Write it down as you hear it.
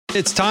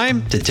It's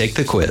time to take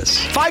the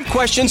quiz. 5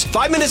 questions,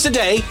 5 minutes a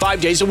day,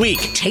 5 days a week.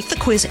 Take the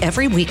quiz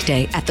every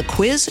weekday at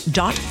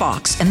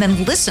thequiz.fox and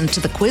then listen to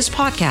the quiz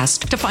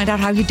podcast to find out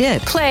how you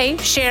did. Play,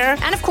 share,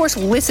 and of course,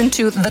 listen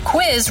to the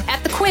quiz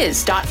at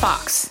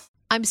thequiz.fox.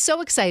 I'm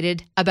so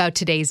excited about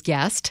today's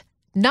guest,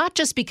 not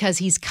just because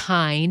he's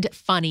kind,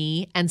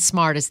 funny, and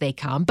smart as they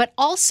come, but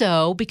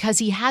also because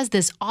he has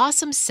this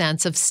awesome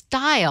sense of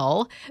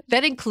style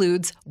that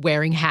includes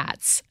wearing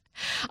hats.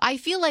 I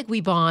feel like we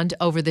bond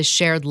over this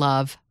shared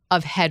love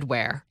of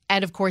headwear.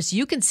 And of course,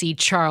 you can see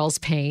Charles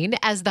Payne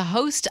as the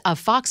host of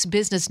Fox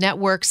Business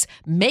Network's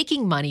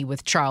Making Money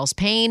with Charles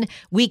Payne,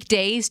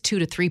 weekdays 2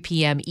 to 3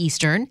 p.m.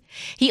 Eastern.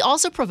 He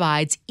also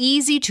provides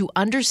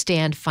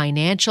easy-to-understand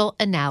financial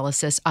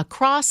analysis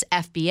across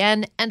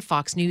FBN and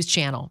Fox News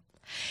Channel.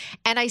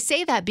 And I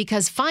say that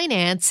because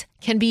finance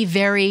can be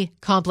very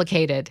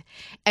complicated.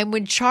 And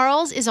when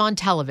Charles is on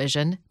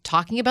television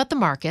talking about the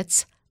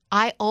markets,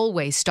 I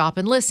always stop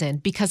and listen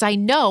because I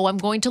know I'm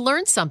going to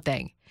learn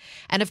something.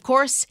 And of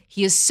course,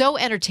 he is so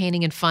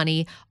entertaining and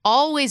funny,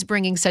 always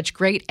bringing such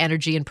great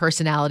energy and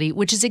personality,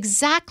 which is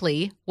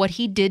exactly what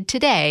he did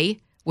today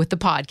with the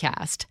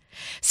podcast.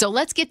 So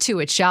let's get to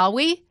it, shall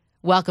we?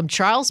 Welcome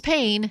Charles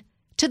Payne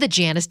to the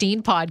Janice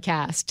Dean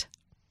Podcast.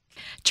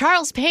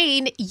 Charles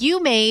Payne,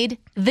 you made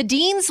the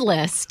Dean's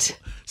List.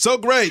 So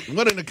great.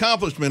 What an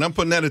accomplishment. I'm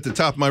putting that at the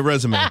top of my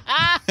resume.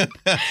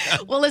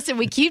 Well, listen,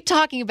 we keep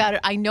talking about it.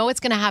 I know it's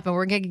going to happen.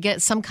 We're going to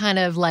get some kind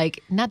of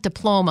not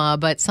diploma,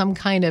 but some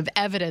kind of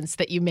evidence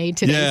that you made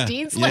today's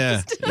Dean's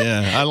List.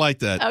 Yeah, I like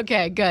that.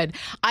 Okay, good.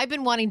 I've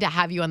been wanting to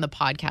have you on the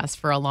podcast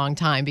for a long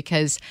time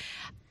because,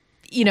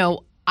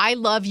 I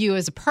love you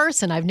as a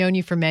person. I've known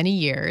you for many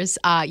years.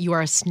 You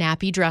are a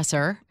snappy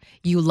dresser.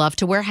 You love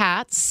to wear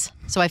hats.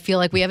 So I feel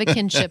like we have a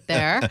kinship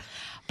there.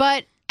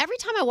 But every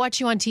time I watch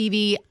you on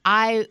TV,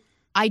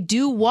 I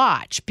do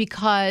watch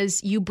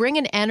because you bring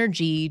an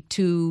energy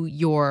to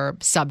your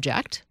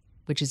subject,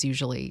 which is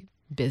usually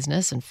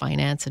business and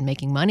finance and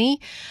making money.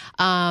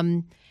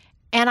 And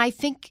I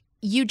think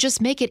you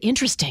just make it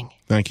interesting.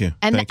 Thank you.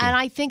 And Thank you.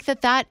 I think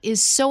that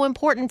is so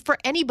important for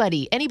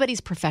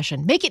anybody's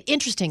profession. Make it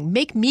interesting.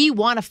 Make me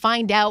want to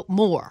find out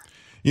more.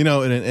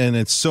 And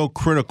it's so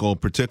critical,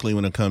 particularly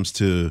when it comes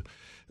to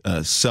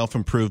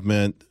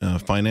self-improvement,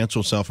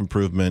 financial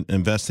self-improvement,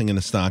 investing in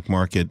the stock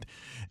market.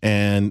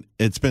 And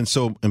it's been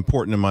so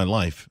important in my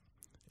life.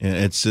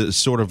 It's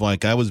sort of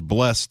like I was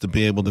blessed to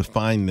be able to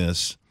find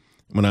this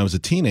when I was a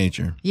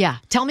teenager. Yeah.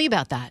 Tell me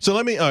about that. So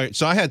all right.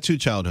 So I had 2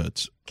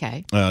 childhoods.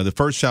 Okay. The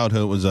first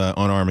childhood was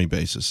on Army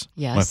bases.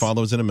 Yes. My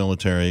father was in the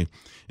military,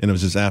 and it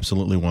was just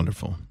absolutely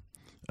wonderful.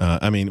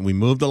 We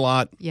moved a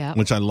lot,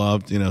 which I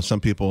loved. Some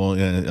people,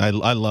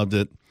 I loved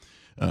it.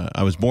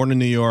 I was born in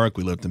New York.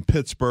 We lived in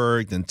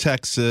Pittsburgh, then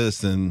Texas,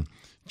 then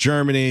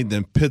Germany,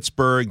 then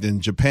Pittsburgh, then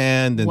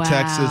Japan, then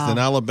Texas, then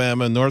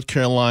Alabama, North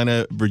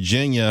Carolina,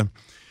 Virginia.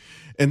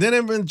 And then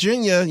in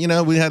Virginia,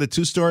 we had a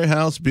 2-story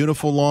house,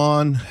 beautiful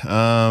lawn,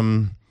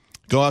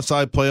 go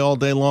outside, play all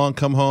day long,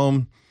 come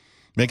home,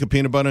 make a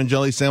peanut butter and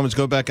jelly sandwich,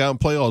 go back out and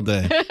play all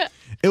day.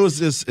 It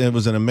was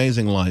an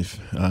amazing life.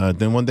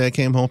 Then one day I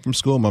came home from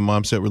school. My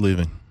mom said, we're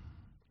leaving.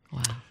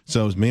 Wow.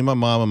 So it was me, my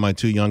mom, and my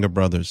 2 younger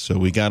brothers. So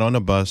we got on a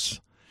bus,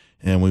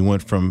 and we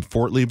went from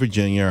Fort Lee,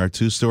 Virginia, our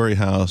 2-story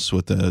house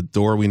with a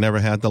door we never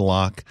had to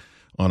lock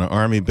on an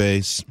Army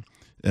base,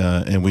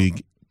 and we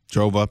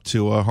drove up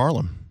to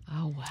Harlem.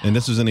 Oh, wow. And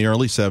this was in the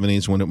early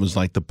 70s when it was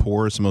like the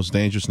poorest, most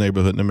dangerous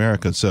neighborhood in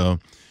America. So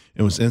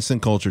it was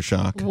instant culture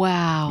shock.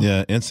 Wow.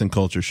 Yeah, instant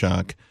culture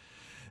shock.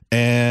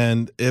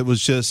 And it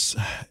was just...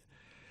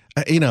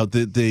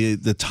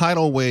 the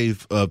tidal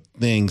wave of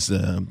things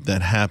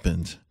that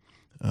happened,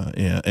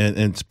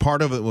 and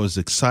part of it was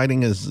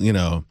exciting as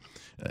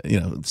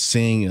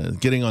seeing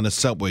getting on a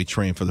subway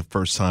train for the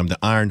first time, the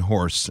Iron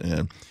Horse,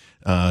 and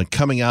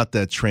coming out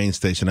that train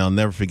station. I'll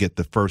never forget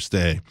the first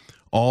day.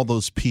 All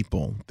those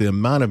people, the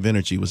amount of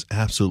energy was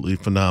absolutely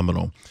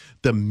phenomenal.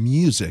 The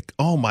music,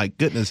 oh my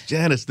goodness,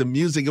 Janice, the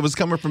music, it was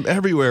coming from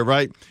everywhere,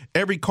 right?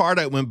 Every car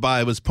that went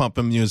by was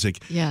pumping music.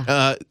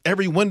 Yeah.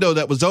 Every window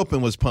that was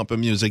open was pumping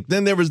music.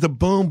 Then there was the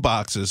boom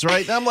boxes,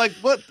 right? And I'm like,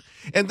 what?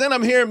 And then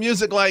I'm hearing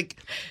music like,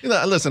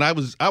 listen, I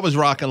was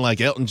rocking like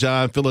Elton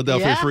John,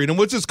 Philadelphia Freedom,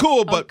 which is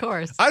cool, but of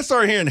course. I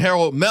started hearing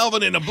Harold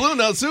Melvin and the Blue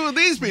Notes. Who are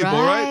these people,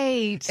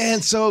 right?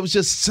 And so it was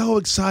just so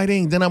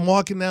exciting. Then I'm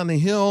walking down the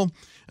hill.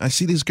 I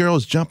see these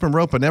girls jumping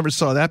rope. I never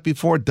saw that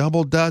before,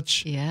 double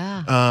Dutch.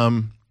 Yeah.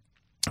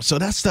 So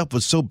that stuff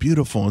was so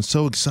beautiful and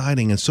so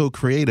exciting and so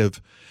creative.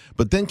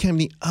 But then came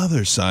the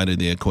other side of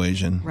the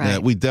equation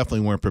that we definitely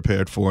weren't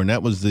prepared for, and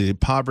that was the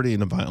poverty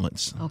and the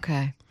violence.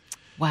 Okay.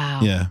 Wow.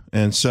 Yeah.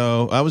 And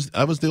so I was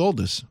the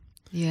oldest.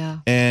 Yeah.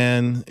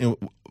 And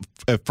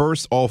at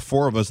first, all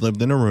 4 of us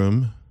lived in a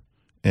room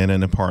in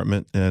an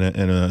apartment and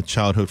a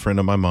childhood friend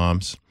of my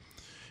mom's.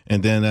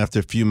 And then after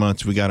a few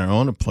months, we got our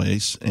own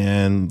place.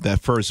 And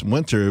that first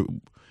winter,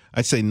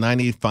 I'd say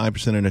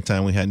 95% of the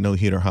time we had no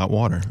heat or hot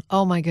water.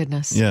 Oh, my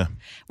goodness. Yeah.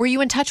 Were you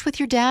in touch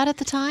with your dad at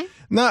the time?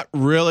 Not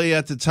really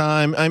at the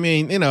time. I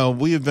mean,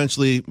 we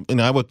eventually,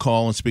 I would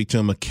call and speak to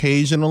him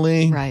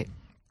occasionally. Right.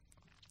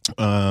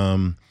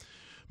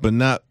 But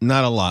not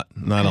a lot.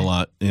 Not a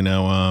lot.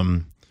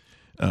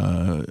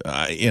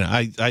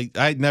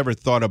 I never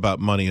thought about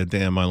money a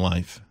day in my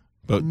life.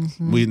 But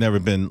we'd never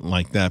been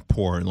like that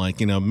poor. Like,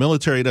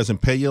 military doesn't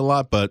pay you a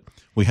lot, but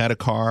we had a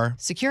car.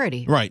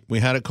 Security. Right. We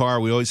had a car.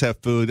 We always had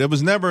food. It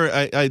was never,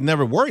 I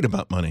never worried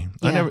about money.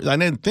 Yeah. I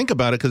didn't think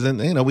about it because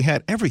then, we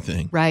had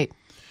everything. Right.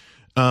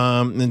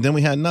 And then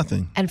we had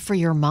nothing. And for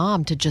your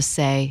mom to just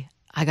say,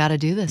 I got to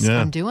do this.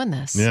 Yeah. I'm doing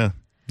this. Yeah.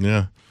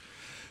 Yeah.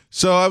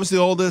 So I was the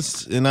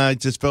oldest, and I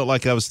just felt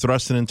like I was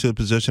thrusted into a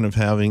position of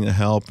having to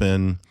help.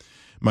 And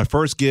my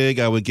first gig,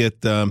 I would get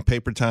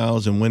paper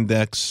towels and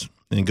Windex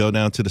and go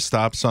down to the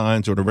stop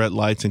signs or the red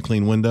lights and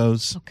clean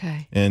windows.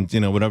 Okay. And,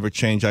 whatever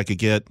change I could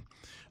get.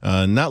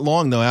 Not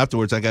long, though,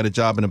 afterwards, I got a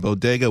job in a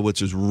bodega,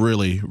 which is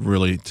really,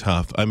 really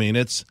tough. I mean,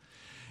 it's,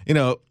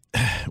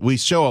 we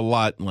show a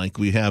lot, like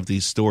we have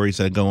these stories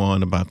that go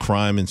on about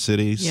crime in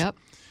cities. Yep.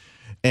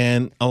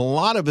 And a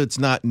lot of it's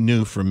not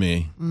new for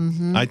me.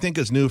 Mm-hmm. I think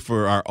it's new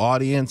for our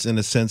audience in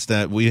the sense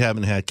that we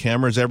haven't had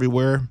cameras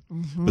everywhere.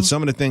 Mm-hmm. But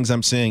some of the things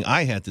I'm seeing,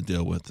 I had to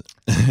deal with.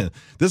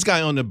 This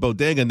guy owned a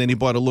bodega, and then he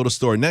bought a little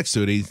store next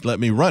to it. He let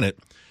me run it.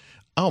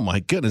 Oh, my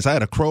goodness. I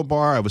had a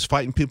crowbar. I was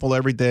fighting people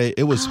every day.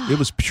 It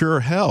was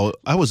pure hell.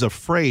 I was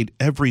afraid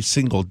every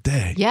single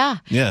day. Yeah.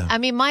 Yeah. I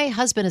mean, my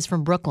husband is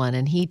from Brooklyn,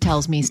 and he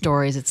tells me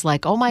stories. It's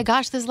like, oh, my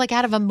gosh, this is like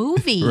out of a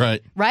movie.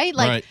 Right. Right?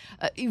 Like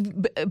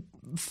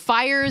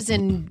fires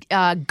and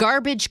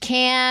garbage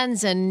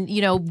cans and,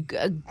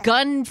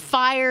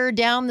 gunfire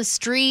down the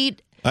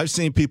street. I've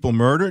seen people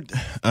murdered.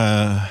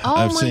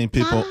 I've seen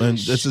people, and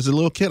this is a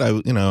little kid.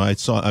 I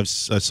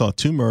saw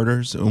 2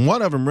 murders, and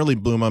one of them really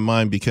blew my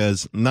mind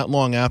because not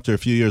long after, a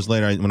few years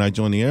later, when I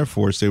joined the Air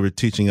Force, they were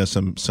teaching us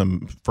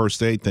some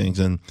first aid things,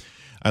 and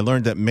I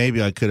learned that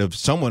maybe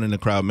someone in the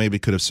crowd maybe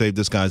could have saved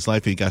this guy's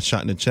life. He got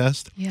shot in the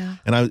chest. Yeah,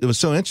 and it was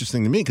so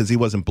interesting to me because he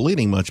wasn't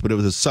bleeding much, but it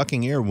was a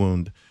sucking air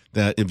wound.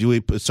 That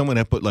if someone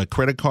had put like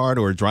credit card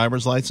or a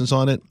driver's license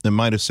on it, it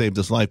might have saved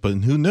his life, but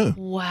who knew?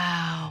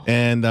 Wow.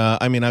 And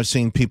I've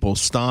seen people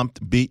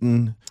stomped,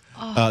 beaten.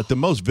 The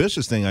most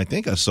vicious thing I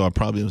think I saw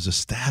probably was a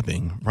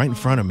stabbing right in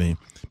front of me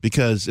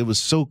because it was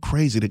so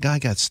crazy. The guy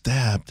got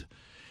stabbed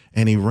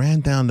and he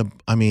ran down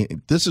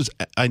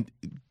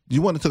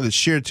you want to talk about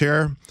sheer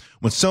terror?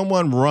 When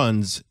someone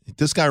runs,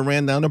 this guy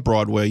ran down to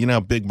Broadway. You know how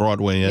big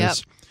Broadway is? Yep.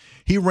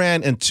 He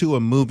ran into a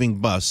moving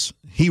bus.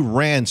 He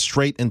ran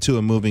straight into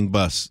a moving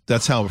bus.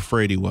 That's how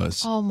afraid he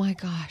was. Oh, my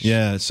gosh.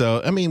 Yeah.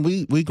 So, I mean,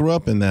 we grew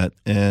up in that.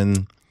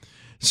 And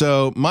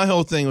so my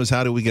whole thing was,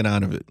 how do we get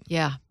out of it?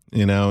 Yeah.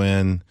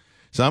 And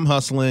so I'm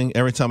hustling.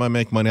 Every time I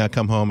make money, I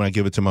come home and I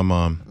give it to my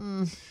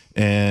mom.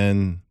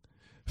 And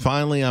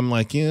finally, I'm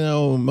like,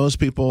 most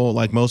people,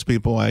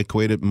 I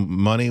equated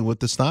money with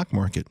the stock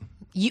market.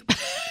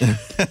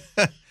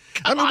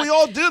 I mean, we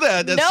all do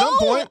that at some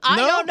point. I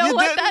don't know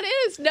what that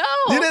is. No.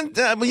 You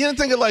didn't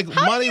think of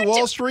money,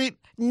 Wall Street?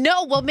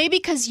 No, well, maybe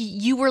because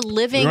you were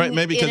living right,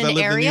 maybe in an I lived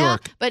area. In New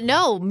York. But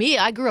no,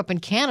 I grew up in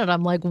Canada.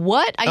 I'm like,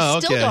 what? I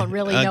still don't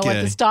really know what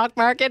the stock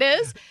market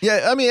is.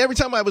 Yeah, I mean, every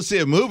time I would see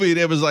a movie,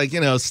 there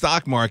was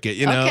stock market,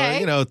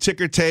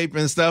 ticker tape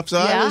and stuff. So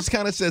I always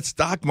kind of said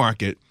stock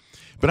market.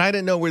 But I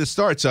didn't know where to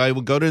start. So I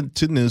would go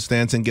to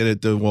newsstands and get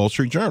it the Wall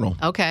Street Journal.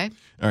 Okay.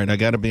 All right, I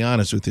got to be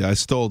honest with you. I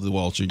stole the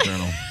Wall Street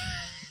Journal.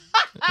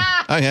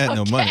 I had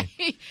no money.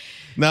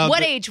 Now,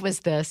 what age was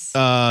this?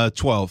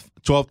 12,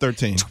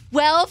 13.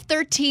 12,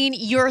 13,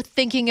 you're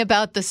thinking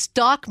about the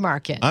stock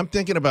market. I'm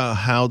thinking about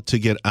how to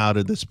get out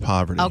of this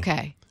poverty.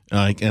 Okay.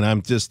 And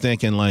I'm just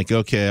thinking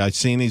okay, I've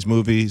seen these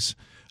movies.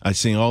 I've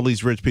seen all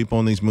these rich people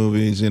in these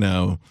movies, and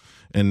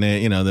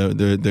they,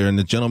 they're in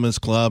the gentleman's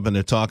club and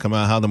they're talking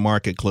about how the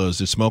market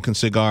closed. They're smoking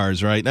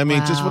cigars, right? I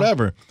mean, just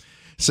whatever.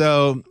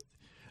 So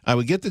I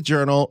would get the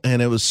journal,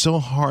 and it was so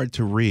hard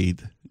to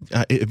read.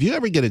 If you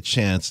ever get a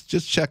chance,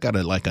 just check out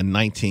a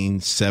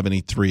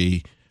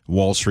 1973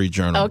 Wall Street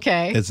Journal.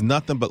 Okay. It's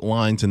nothing but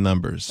lines and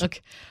numbers. Okay.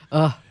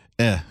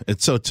 It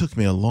took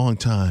me a long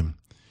time,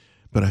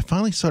 but I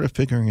finally started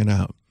figuring it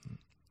out.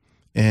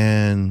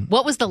 And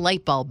what was the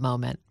light bulb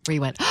moment where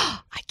you went,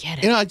 oh, I get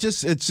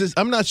it?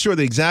 I'm not sure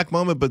the exact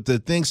moment, but the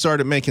thing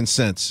started making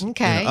sense.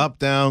 Okay. Up,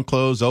 down,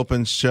 close,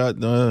 open, shut.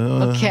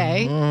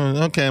 Okay.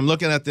 Okay. I'm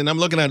looking at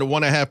the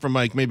one I have from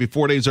maybe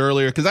 4 days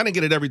earlier because I didn't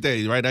get it every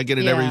day, right? I get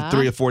it every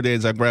 3 or 4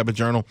 days. I grab a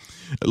journal,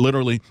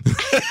 literally.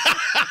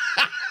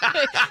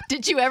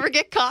 Did you ever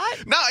get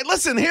caught? No,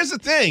 listen, here's the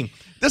thing.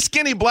 This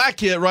skinny black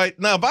kid, right?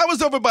 Now, if I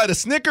was over by the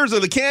Snickers or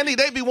the candy,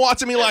 they'd be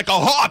watching me like a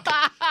hawk.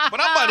 But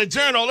I'm by the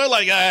journal. They're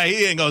like,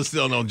 he ain't going to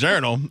steal no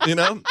journal,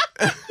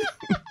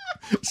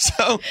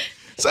 So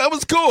it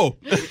was cool.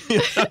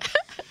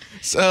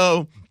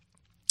 So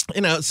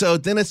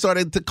then it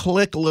started to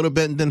click a little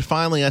bit. And then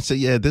finally I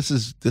said, this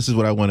is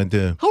what I want to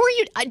do. Who are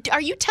you?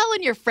 Are you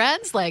telling your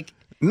friends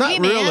Not hey,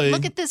 man, really.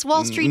 Look at this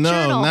Wall Street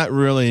Journal. No, not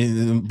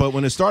really. But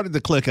when it started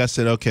to click, I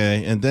said,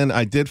 okay. And then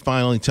I did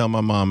finally tell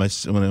my mom,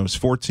 when I was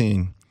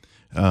 14,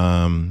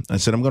 I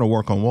said, I'm going to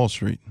work on Wall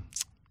Street.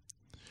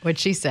 What'd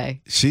she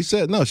say? She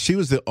said, no, she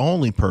was the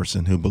only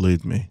person who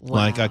believed me. Wow.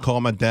 Like, I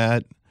called my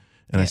dad,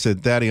 and I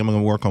said, Daddy, I'm going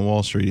to work on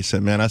Wall Street. He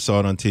said, man, I saw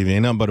it on TV.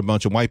 Ain't nothing but a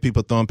bunch of white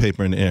people throwing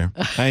paper in the air.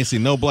 I ain't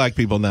seen no black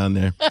people down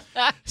there.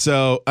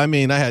 So, I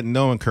mean, I had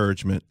no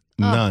encouragement,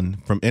 none,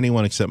 from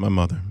anyone except my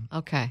mother.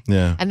 Okay.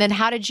 Yeah. And then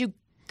how did you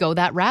go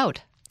that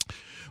route?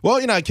 Well,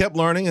 I kept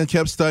learning and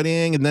kept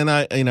studying, and then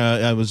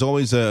I was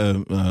always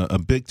a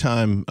big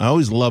time. I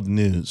always loved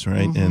news,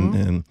 right?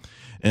 Mm-hmm.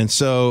 And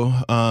so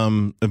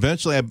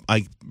eventually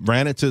I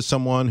ran into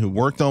someone who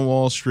worked on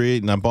Wall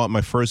Street, and I bought my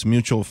first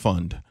mutual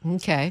fund.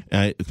 Okay.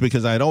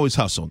 Because I'd always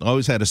hustled,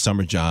 always had a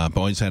summer job,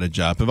 always had a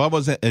job. If I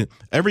wasn't,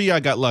 every year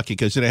I got lucky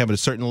because they have a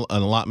certain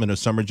allotment of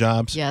summer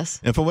jobs. Yes.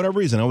 And for whatever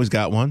reason, I always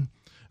got one.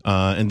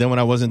 And then when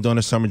I wasn't doing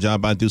a summer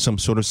job, I'd do some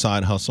sort of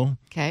side hustle.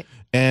 Okay.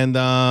 And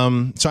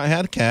so I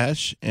had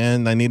cash,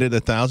 and I needed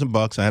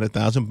 $1,000. I had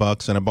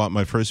 $1,000, and I bought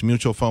my first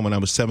mutual fund when I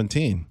was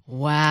 17.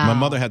 Wow. My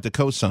mother had to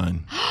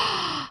co-sign.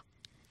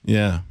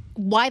 Yeah.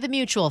 Why the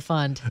mutual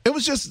fund? It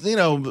was just,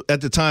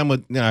 at the time,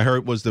 what I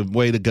heard was the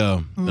way to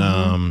go.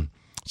 Mm-hmm.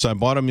 So I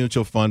bought a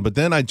mutual fund, but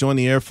then I joined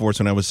the Air Force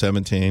when I was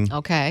 17.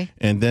 Okay.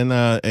 And then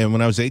and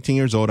when I was 18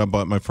 years old, I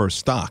bought my first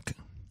stock,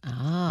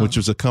 which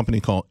was a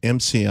company called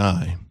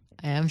MCI.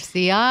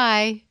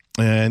 MCI.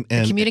 And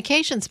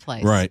communications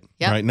place. Right.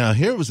 Yep. Right. Now,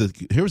 here was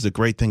the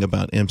great thing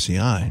about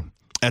MCI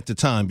at the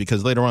time,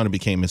 because later on it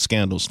became a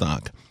scandal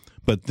stock.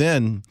 But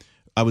then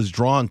I was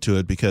drawn to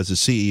it because the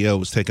CEO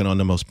was taking on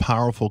the most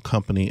powerful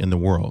company in the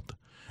world.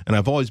 And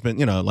I've always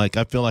been,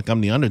 I feel like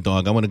I'm the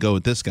underdog. I want to go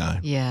with this guy.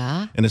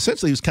 Yeah. And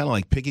essentially, he was kind of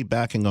like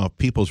piggybacking off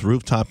people's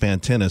rooftop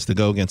antennas to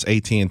go against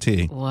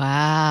AT&T.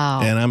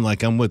 Wow. And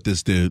I'm with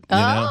this dude, you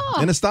know?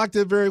 And the stock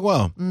did very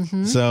well.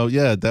 Mm-hmm. So,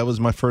 yeah, that was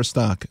my first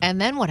stock. And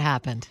then what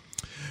happened?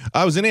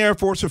 I was in the Air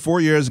Force for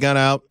 4 years, got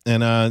out,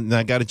 and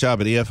I got a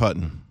job at E.F.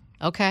 Hutton.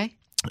 Okay.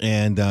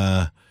 And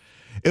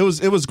it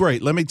was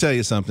great. Let me tell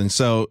you something.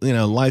 So,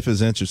 life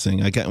is interesting.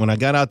 When I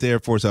got out the Air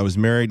Force, I was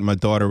married. My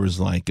daughter was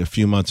like a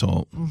few months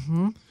old.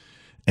 Mm-hmm.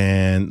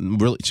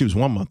 And really, she was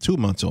 2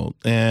 months old.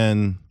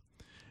 And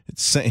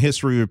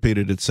history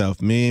repeated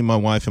itself. Me, my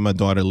wife, and my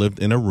daughter lived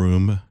in a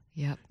room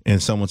in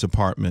someone's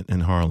apartment in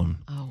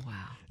Harlem. Oh, wow.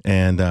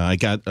 And I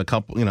got a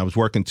couple, I was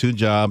working 2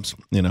 jobs,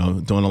 doing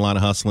a lot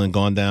of hustling,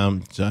 going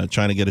down,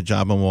 trying to get a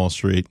job on Wall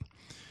Street.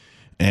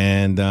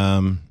 And,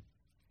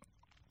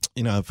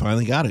 I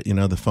finally got it.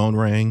 The phone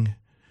rang,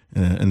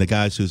 and the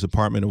guy whose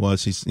apartment it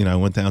was, I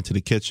went down to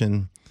the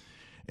kitchen,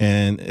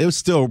 and it was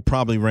still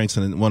probably ranks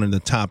in one of the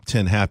top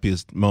 10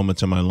 happiest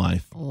moments of my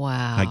life.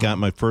 Wow. I got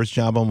my first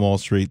job on Wall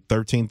Street,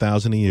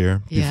 $13,000 a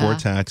year before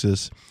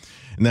taxes.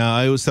 Now,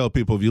 I always tell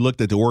people, if you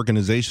looked at the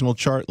organizational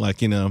chart,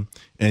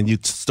 and you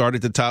start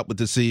at the top with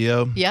the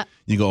CEO,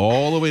 you go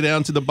all the way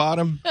down to the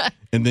bottom,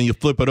 and then you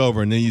flip it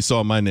over, and then you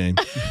saw my name.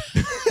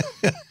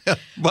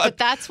 but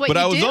that's what you do. But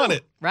I was on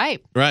it.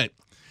 Right. Right.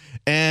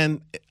 And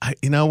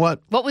you know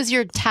what? What was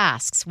your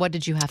tasks? What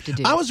did you have to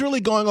do? I was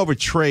really going over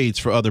trades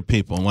for other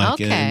people,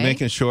 and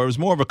making sure it was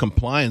more of a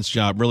compliance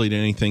job, really, than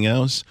anything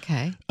else.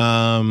 Okay.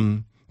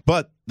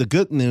 But the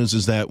good news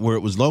is that where it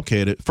was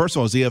located, first of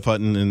all, it was E.F.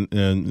 Hutton, and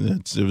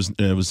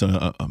it was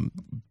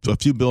a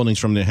few buildings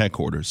from their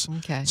headquarters.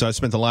 Okay. So I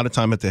spent a lot of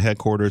time at the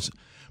headquarters.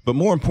 But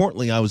more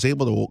importantly, I was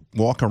able to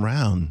walk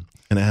around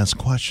and ask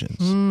questions.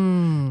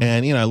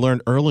 And, I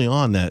learned early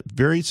on that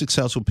very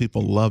successful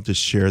people love to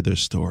share their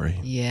story.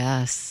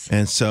 Yes.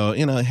 And so,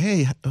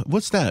 hey,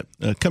 what's that?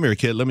 Come here,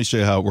 kid. Let me show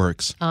you how it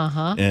works.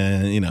 Uh-huh.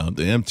 And,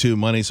 the M2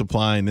 money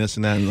supply and this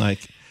and that. And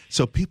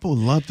so people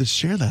love to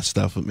share that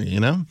stuff with me,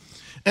 And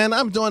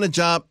I'm doing a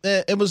job.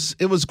 It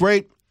was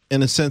great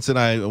in the sense that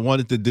I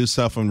wanted to do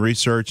stuff on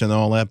research and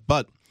all that.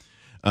 But,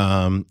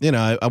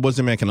 I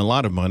wasn't making a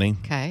lot of money.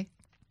 Okay.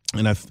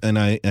 And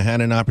I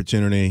had an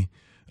opportunity.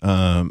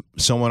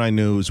 Someone I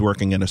knew was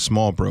working at a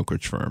small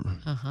brokerage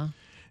firm. Uh-huh.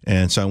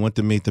 And so I went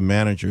to meet the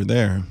manager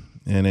there.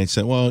 And they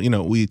said, well,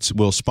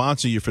 we'll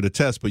sponsor you for the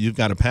test, but you've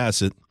got to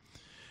pass it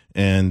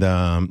and,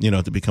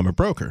 to become a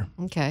broker.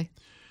 Okay.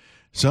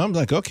 So I'm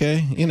like,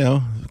 okay,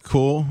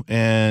 cool.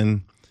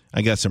 And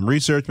I got some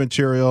research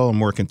material.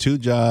 I'm working 2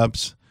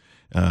 jobs.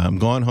 I'm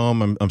going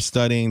home. I'm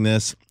studying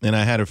this. And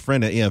I had a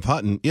friend at E.F.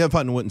 Hutton. E.F.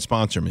 Hutton wouldn't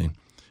sponsor me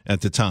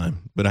at the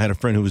time, but I had a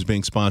friend who was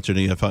being sponsored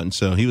at E.F. Hutton,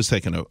 so he was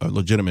taking a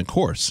legitimate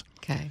course.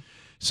 Okay.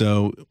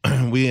 So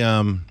we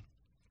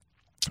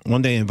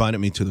one day invited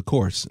me to the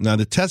course. Now,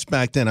 the test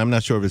back then, I'm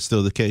not sure if it's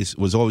still the case,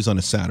 was always on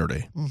a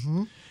Saturday.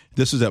 Mm-hmm.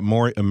 This was at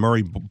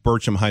Murray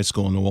Burcham High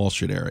School in the Wall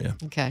Street area.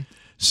 Okay.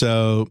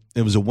 So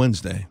it was a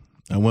Wednesday.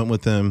 I went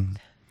with them,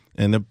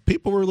 and the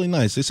people were really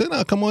nice. They said,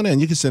 "No, come on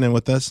in. You can sit in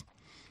with us."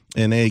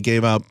 And they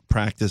gave out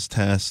practice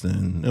tests,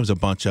 and there was a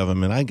bunch of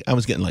them. And I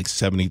was getting like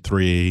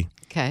 73,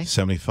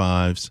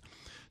 75s.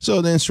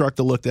 So the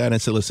instructor looked at it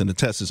and said, "Listen, the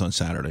test is on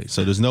Saturday,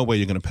 so there's no way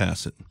you're going to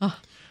pass it." Oh.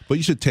 but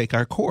you should take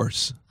our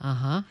course.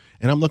 Uh-huh.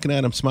 And I'm looking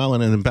at him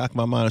smiling, and in the back of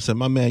my mind, I said,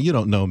 my man, you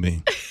don't know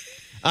me.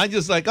 I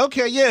just like,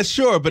 okay, yeah,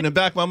 sure. But in the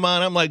back of my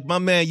mind, I'm like, my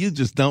man, you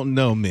just don't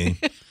know me.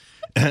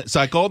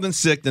 So I called in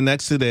sick the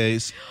next 2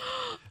 days.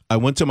 I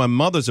went to my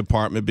mother's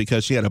apartment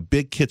because she had a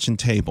big kitchen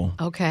table.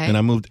 Okay. And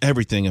I moved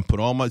everything and put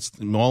all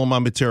of my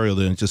material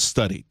there and just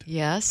studied.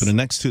 Yes. For the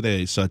next 2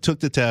 days. So I took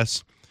the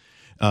test.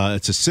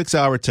 It's a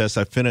 6-hour test.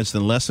 I finished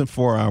in less than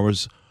 4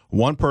 hours.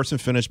 One person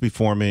finished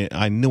before me.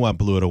 I knew I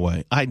blew it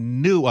away. I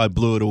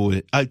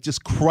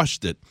just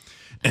crushed it.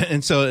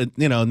 And so,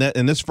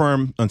 in this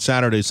firm on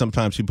Saturdays,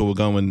 sometimes people were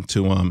going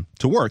to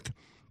work.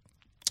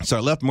 So I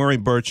left Murray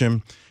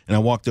Burcham, and I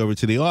walked over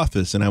to the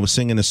office, and I was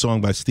singing a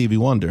song by Stevie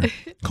Wonder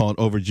called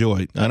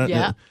Overjoyed. I don't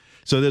know.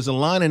 So there's a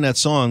line in that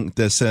song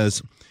that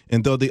says,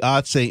 and though the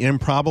odds say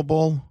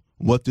improbable,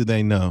 what do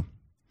they know?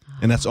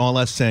 And that's all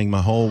I sang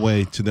my whole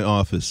way to the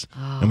office.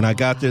 And when I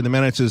got there, the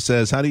manager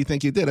says, how do you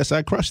think you did? I said,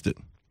 I crushed it.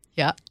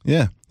 Yeah.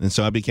 Yeah. And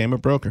so I became a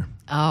broker.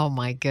 Oh,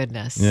 my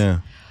goodness. Yeah.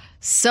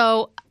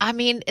 So, I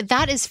mean,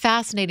 that is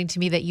fascinating to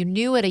me that you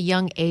knew at a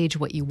young age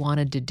what you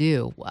wanted to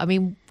do. I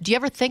mean, do you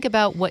ever think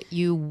about what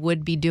you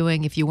would be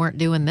doing if you weren't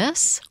doing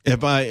this? I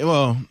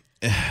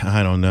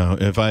don't know.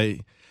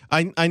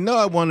 I know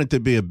I wanted to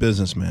be a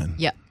businessman.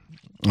 Yeah.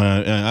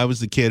 I was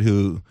the kid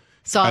who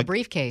saw a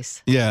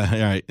briefcase.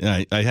 Yeah,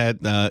 right. I had,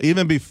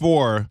 even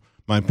before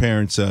my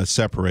parents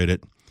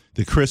separated,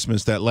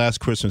 that last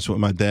Christmas with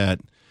my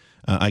dad,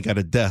 I got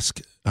a desk.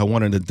 I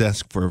wanted a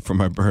desk for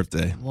my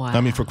birthday. Wow.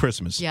 I mean, for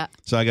Christmas. Yeah.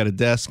 So I got a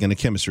desk and a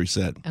chemistry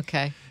set.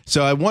 Okay.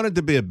 So I wanted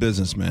to be a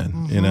businessman.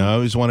 Mm-hmm. I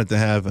always wanted to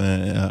have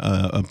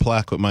a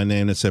plaque with my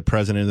name that said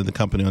president of the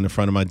company on the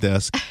front of my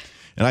desk.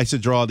 And I used to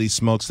draw these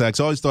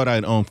smokestacks. I always thought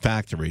I'd own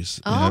factories.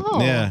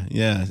 Oh.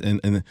 Yeah.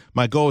 And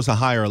my goal was to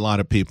hire a lot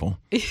of people.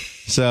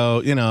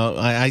 So,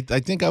 I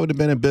think I would have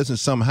been in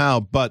business somehow.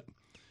 But,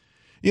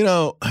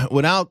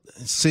 without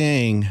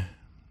seeing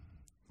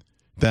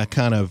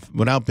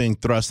without being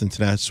thrust into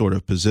that sort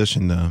of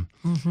position, though,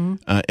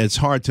 it's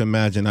hard to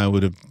imagine I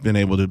would have been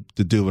able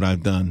to do what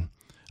I've done.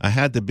 I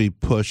had to be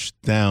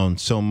pushed down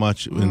so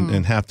much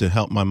and have to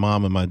help my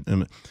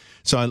mom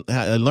so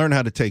I learned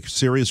how to take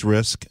serious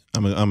risk.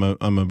 I'm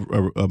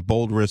a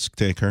bold risk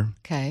taker.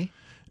 Okay.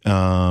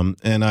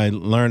 And I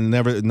learned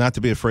not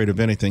to be afraid of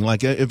anything.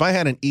 Like if I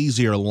had an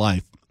easier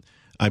life,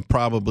 I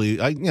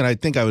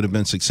think I would have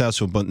been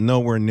successful, but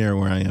nowhere near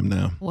where I am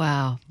now.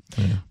 Wow.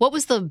 Yeah. What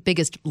was the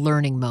biggest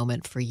learning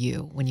moment for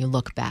you when you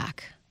look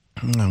back?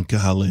 Oh,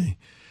 golly.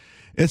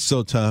 It's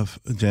so tough,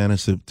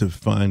 Janice, to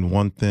find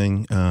one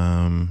thing.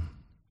 I'm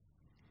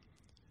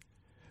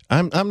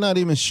not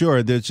even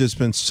sure. There's just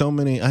been so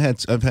many. I had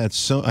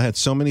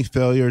so many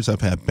failures. I've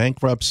had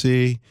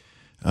bankruptcy.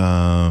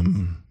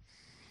 I've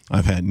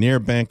had near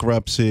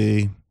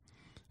bankruptcy.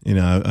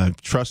 I've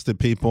trusted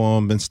people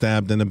and been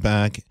stabbed in the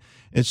back.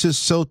 It's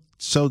just so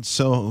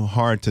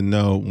hard to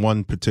know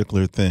one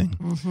particular thing.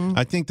 Mm-hmm.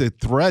 I think the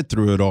thread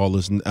through it all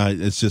is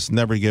it's just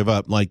never give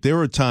up. Like there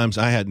were times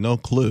I had no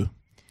clue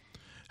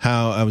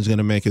how I was going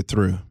to make it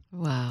through.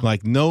 Wow.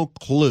 Like no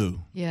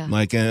clue. Yeah.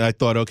 Like and I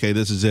thought, okay,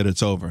 this is it.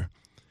 It's over.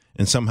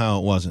 And somehow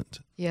it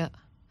wasn't. Yeah.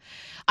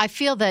 I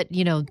feel that,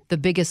 the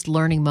biggest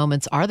learning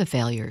moments are the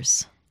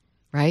failures,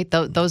 right?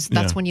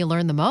 That's when you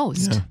learn the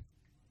most. Yeah.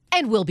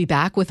 And we'll be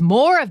back with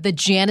more of the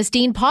Janice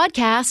Dean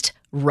podcast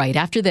right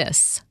after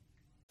this.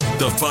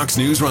 The Fox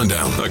News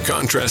Rundown, a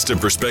contrast of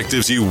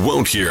perspectives you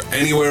won't hear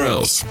anywhere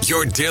else.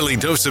 Your daily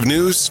dose of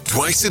news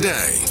twice a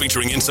day,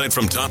 featuring insight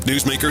from top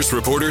newsmakers,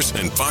 reporters,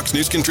 and Fox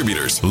News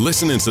contributors.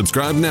 Listen and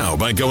subscribe now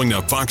by going to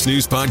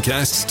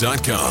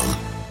foxnewspodcasts.com.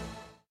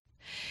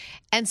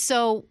 And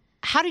so,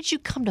 how did you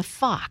come to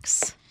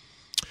Fox?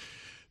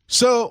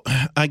 So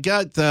I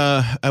got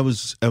I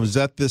was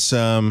at this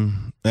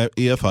at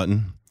E.F.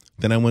 Hutton.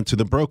 Then I went to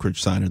the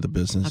brokerage side of the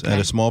business at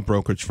a small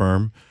brokerage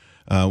firm,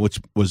 which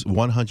was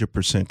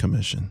 100%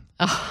 commission.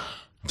 Oh.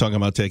 Talking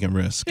about taking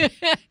risk.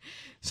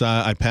 So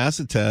I passed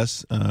the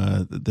test.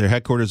 Their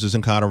headquarters is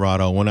in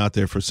Colorado. I went out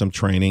there for some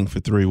training for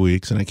 3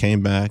 weeks, and I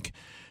came back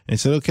and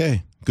said,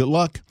 "Okay, good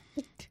luck.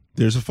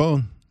 There's a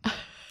phone."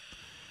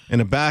 In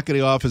the back of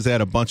the office, they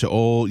had a bunch of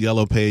old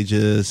yellow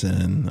pages,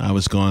 and I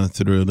was going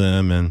through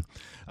them. And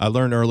I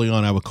learned early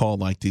on I would call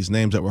like these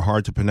names that were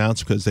hard to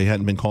pronounce because they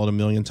hadn't been called a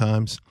million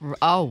times.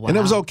 Oh, wow. And it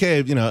was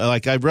okay.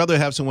 Like I'd rather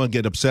have someone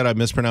get upset I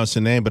mispronounced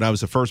the name, but I was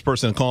the first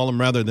person to call them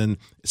rather than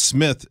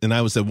Smith, and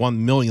I was the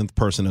 1,000,000th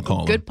person to call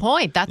him. Good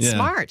point. That's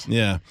smart.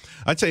 Yeah.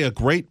 I'd say a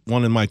great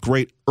one of my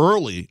great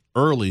early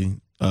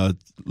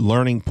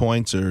learning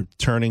points or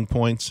turning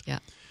points. Yeah.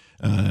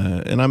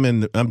 And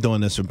I'm doing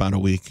this for about a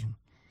week.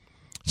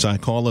 So I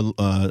call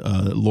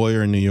a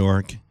lawyer in New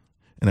York,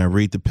 and I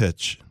read the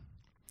pitch.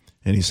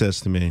 And he says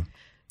to me,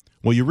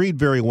 "Well, you read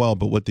very well,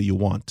 but what do you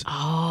want?"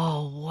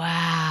 Oh,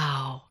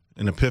 wow.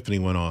 An epiphany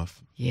went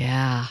off.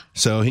 Yeah.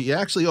 So he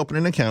actually opened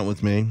an account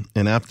with me,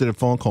 and after the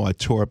phone call, I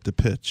tore up the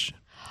pitch,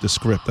 the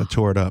script. I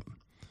tore it up.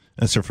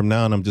 And so from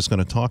now on, I'm just going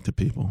to talk to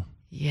people.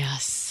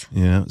 Yes.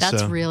 Yes. Yeah.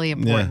 That's really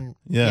important.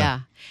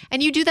 Yeah.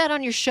 And you do that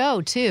on your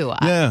show, too.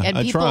 Yeah, and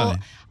I try.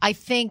 I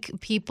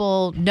think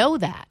people know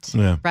that,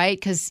 right?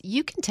 Because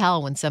you can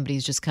tell when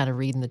somebody's just kind of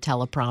reading the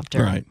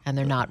teleprompter, right, and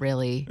they're not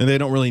really. And they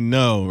don't really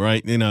know,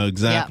 right?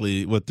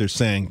 Exactly what they're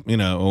saying,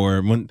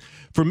 or when,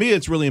 for me,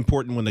 it's really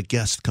important when the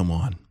guests come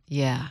on.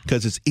 Yeah.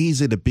 Because it's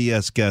easy to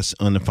BS guests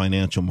on the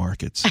financial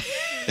markets.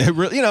 It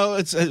really,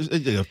 it's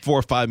a 4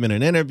 or 5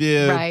 minute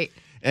interview. Right.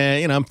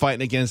 And, I'm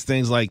fighting against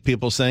things like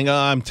people saying,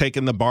 I'm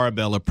taking the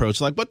barbell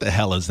approach. Like, what the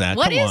hell is that?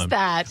 What is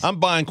that? I'm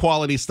buying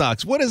quality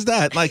stocks. What is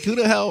that? Like, who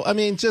the hell? I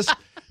mean, just,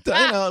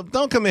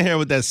 don't come in here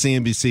with that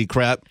CNBC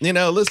crap.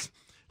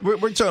 We're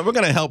going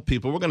to help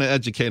people. We're going to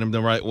educate them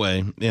the right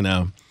way,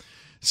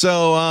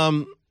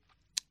 So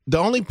the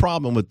only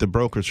problem with the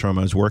brokerage firm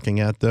I was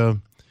working at, though,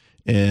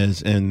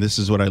 is, and this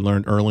is what I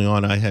learned early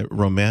on, I had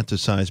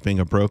romanticized being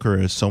a broker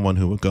as someone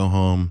who would go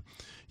home,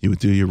 you would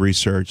do your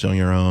research on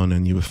your own,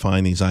 and you would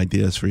find these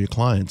ideas for your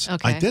clients.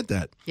 Okay. I did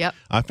that. Yep.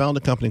 I found a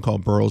company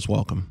called Burroughs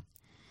Wellcome,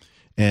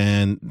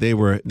 and they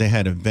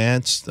had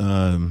advanced.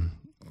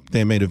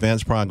 They made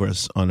advanced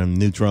progress on a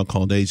new drug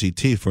called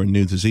AZT for a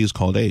new disease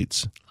called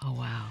AIDS. Oh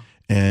wow!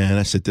 And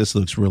I said, this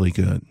looks really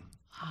good.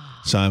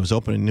 So I was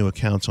opening new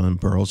accounts on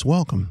Burroughs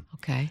Wellcome.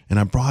 Okay. And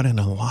I brought in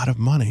a lot of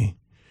money,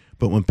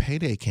 but when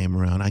payday came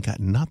around, I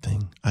got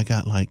nothing. I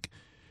got like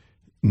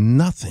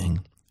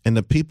nothing. And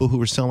the people who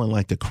were selling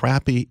like the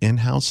crappy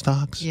in-house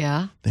stocks,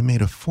 they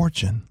made a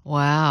fortune.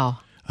 Wow.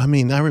 I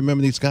mean, I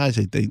remember these guys,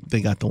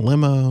 they got the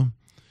limo,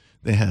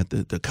 they had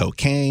the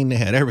cocaine, they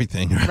had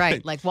everything.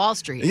 Right, like Wall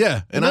Street.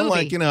 Yeah. And I'm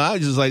like, I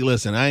was just like,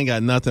 listen, I ain't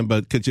got nothing,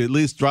 but could you at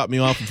least drop me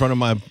off in front of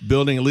my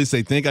building? At least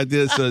they think I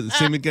did. So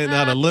see me getting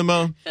out of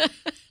limo.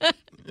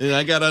 And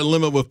I got out of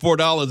limo with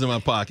 $4 in my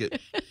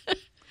pocket.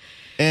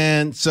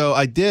 And so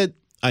I did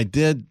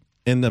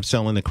end up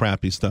selling the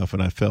crappy stuff,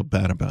 and I felt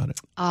bad about it.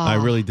 Oh. I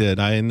really did.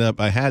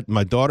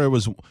 My daughter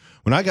was,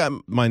 when I got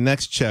my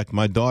next check,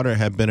 my daughter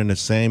had been in the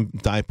same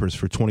diapers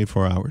for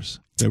 24 hours.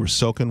 They were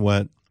soaking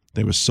wet.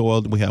 They were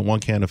soiled. We had one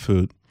can of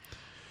food.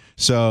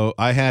 So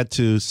I had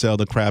to sell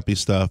the crappy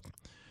stuff.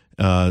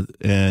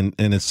 And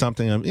it's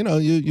something,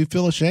 you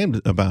feel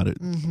ashamed about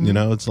it. Mm-hmm.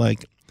 It's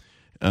like,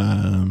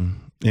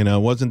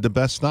 it wasn't the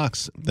best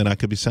stocks that I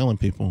could be selling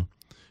people.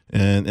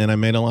 And I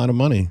made a lot of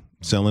money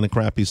selling the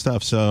crappy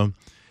stuff. So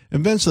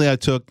eventually I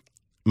took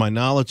my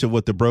knowledge of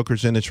what the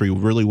brokerage industry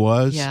really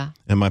was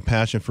and my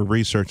passion for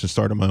research and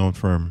started my own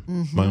firm,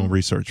 my own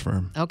research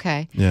firm.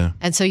 Okay. Yeah.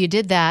 And so you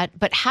did that,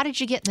 but how did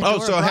you get in the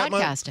door of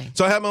broadcasting?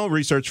 I have my own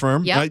research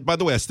firm. Yep. By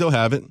the way, I still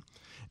have it.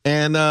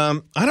 And I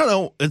don't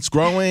know, it's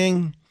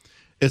growing.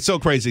 It's so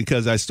crazy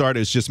because I started,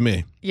 it's just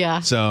me.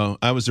 Yeah. So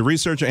I was the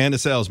researcher and the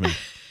salesman.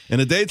 In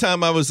the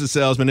daytime, I was the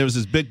salesman. There was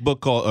this big book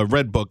called a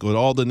red book with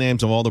all the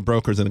names of all the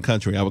brokers in the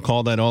country. I would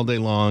call that all day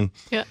long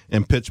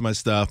and pitch my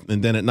stuff.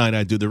 And then at night,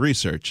 I'd do the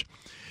research.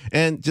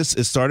 And just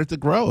it started to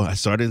grow. I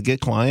started to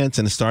get clients,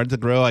 and it started to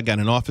grow. I got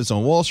an office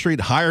on Wall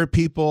Street, hired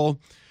people.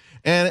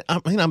 And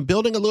I'm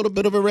building a little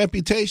bit of a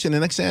reputation.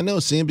 And next thing I know,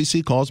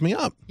 CNBC calls me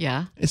up.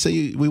 Yeah. And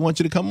say, we want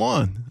you to come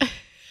on.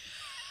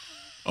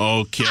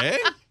 Okay.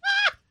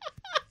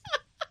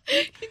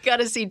 You got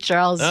to see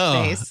Charles'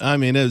 face. I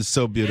mean, it was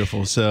so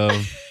beautiful. So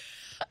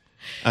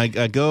I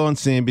go on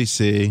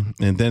CNBC,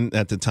 and then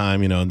at the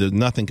time,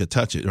 nothing could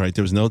touch it, right?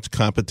 There was no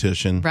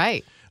competition.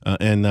 Right.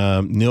 And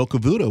Neil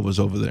Cavuto was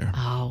over there.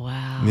 Oh,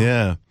 wow.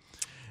 Yeah.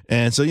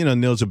 And so,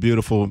 Neil's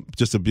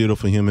just a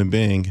beautiful human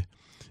being.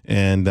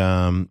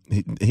 And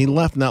he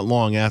left not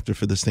long after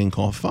for this thing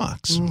called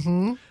Fox.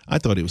 Mm-hmm. I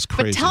thought he was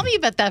crazy. But tell me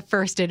about that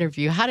first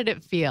interview. How did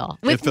it feel?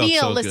 With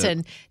Neil,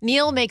 listen,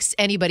 Neil makes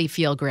anybody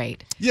feel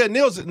great. Yeah,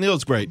 Neil's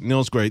great.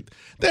 Neil's great.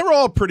 They were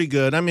all pretty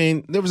good. I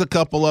mean, there was a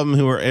couple of them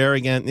who were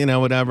arrogant,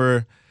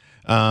 whatever.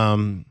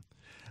 I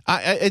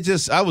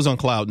was on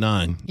cloud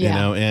nine,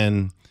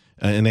 and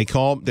they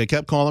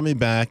kept calling me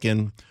back.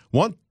 And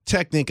one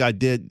technique I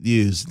did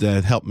use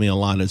that helped me a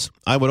lot is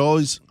I would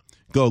always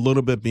go a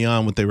little bit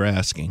beyond what they were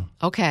asking.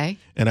 Okay.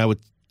 And I would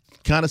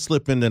kind of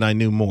slip in that I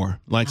knew more.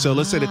 Like, so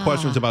let's say the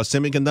question was about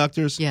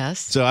semiconductors. Yes.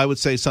 So I would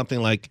say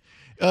something like,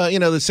 the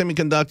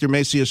semiconductor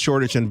may see a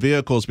shortage in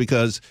vehicles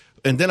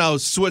and then I would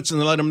switch and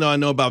let them know I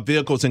know about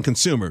vehicles and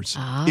consumers.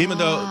 Even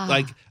though,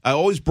 I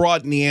always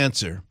broaden the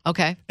answer.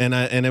 Okay. And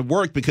it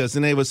worked because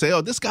then they would say,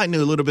 oh, this guy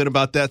knew a little bit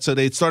about that. So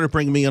they started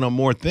bringing me in on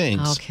more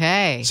things.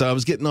 Okay. So I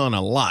was getting on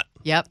a lot.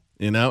 Yep.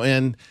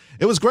 And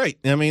it was great.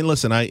 I mean,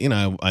 listen, I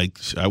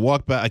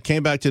walked back. I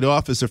came back to the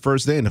office the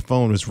first day, and the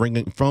phones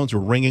were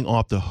ringing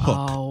off the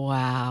hook. Oh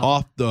wow!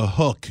 Off the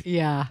hook.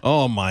 Yeah.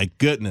 Oh my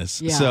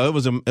goodness. Yeah. So it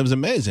was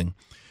amazing.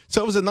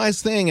 So it was a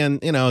nice thing, and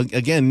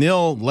again,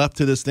 Neil left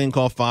to this thing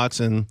called Fox,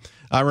 and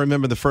I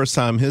remember the first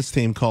time his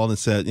team called and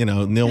said,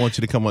 Neil wants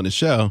you to come on the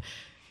show.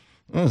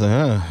 I was like,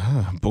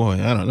 oh boy,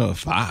 I don't know,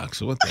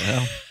 Fox. What the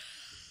hell?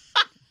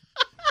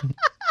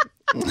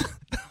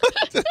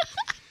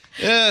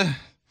 Yeah.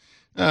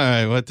 All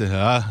right, what the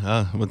hell?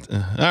 All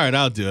right,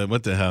 I'll do it.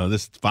 What the hell?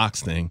 This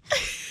Fox thing.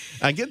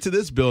 I get to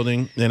this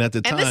building, and at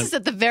the time, and this is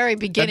at the very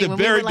beginning when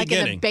we were like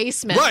in the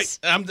basement. Right.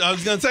 I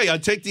was going to tell you, I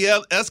take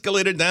the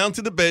escalator down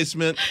to the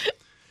basement,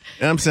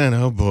 and I'm saying,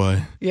 oh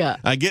boy. Yeah.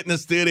 I get in the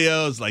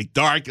studio, it's like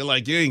dark, and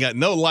like you ain't got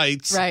no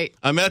lights. Right.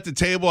 I'm at the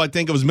table. I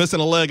think I was missing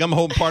a leg. I'm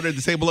holding part of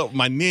the table up with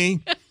my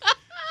knee,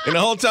 and the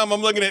whole time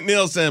I'm looking at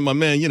Neil, saying, "My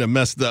man, you done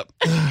messed up."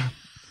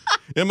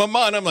 In my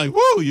mind, I'm like,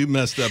 "Whoa, you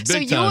messed up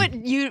big time." So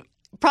you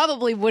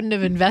probably wouldn't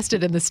have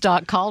invested in the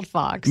stock called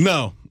Fox.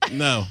 No,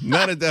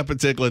 not at that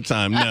particular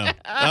time. No,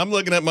 I'm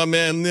looking at my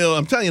man Neil.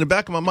 I'm telling you, in the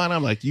back of my mind,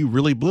 I'm like, "You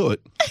really blew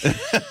it."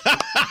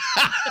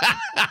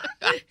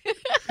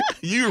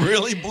 You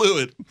really blew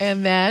it.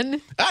 And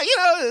then?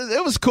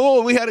 It was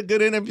cool. We had a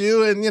good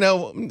interview, and,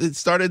 it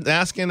started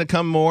asking to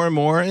come more and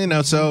more,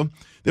 So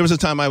there was a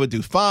time I would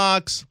do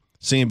Fox,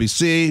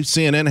 CNBC,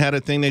 CNN had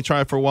a thing they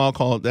tried for a while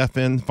called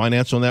FN,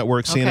 Financial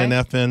Network, CNN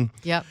FN.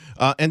 Yep.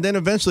 And then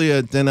eventually,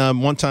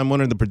 one time,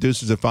 one of the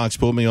producers at Fox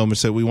pulled me over and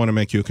said, "We want to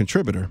make you a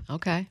contributor."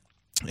 Okay.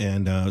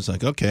 And I was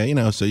like, okay,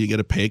 so you get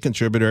a paid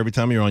contributor every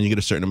time you're on, you get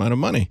a certain amount of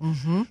money.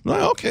 Mm-hmm. I'm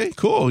like, okay,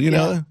 cool,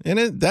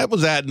 and that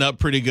was adding up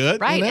pretty good.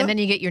 Right, and then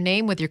you get your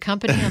name with your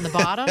company on the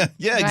bottom.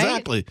 Yeah, right?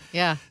 Exactly.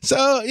 Yeah.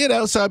 So,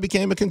 so I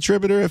became a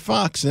contributor at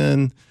Fox,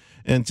 and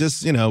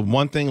just,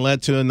 one thing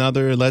led to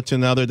another.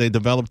 They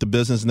developed a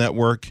business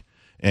network.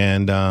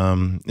 And,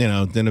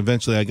 then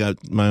eventually I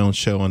got my own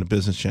show on the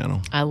Business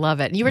Channel. I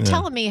love it. And you were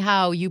telling me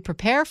how you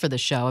prepare for the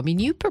show. I mean,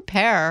 you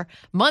prepare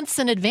months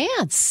in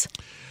advance.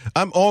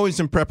 I'm always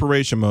in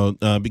preparation mode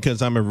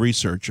because I'm a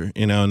researcher,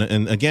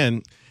 and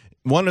again,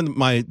 one of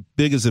my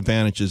biggest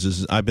advantages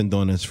is I've been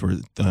doing this for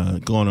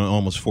going on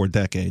almost 4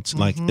 decades. Mm-hmm.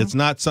 Like, it's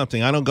not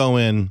something I don't go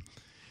in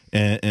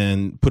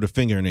and put a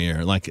finger in the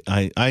air. Like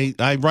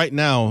I right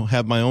now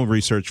have my own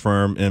research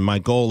firm, and my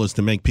goal is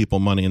to make people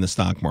money in the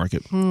stock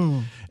market.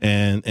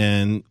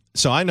 And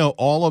so I know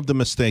all of the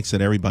mistakes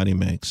that everybody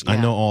makes. Yeah.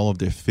 I know all of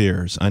their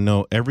fears. I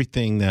know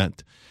everything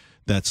that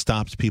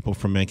stops people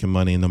from making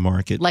money in the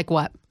market. Like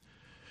what?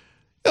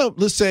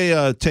 Let's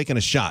say taking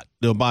a shot.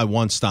 They'll buy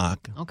one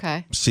stock.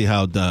 Okay. See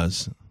how it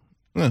does.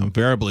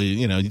 Invariably,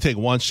 you take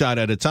one shot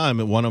at a time,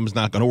 and one of them's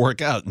not going to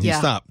work out, and you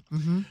stop.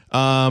 Mm-hmm.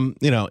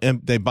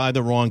 And they buy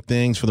the wrong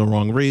things for the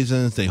wrong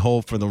reasons. They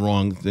hold for the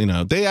wrong,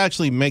 they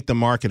actually make the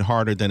market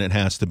harder than it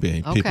has to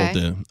be. Okay. People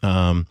do.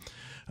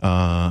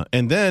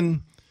 And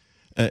then,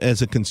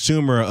 as a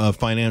consumer of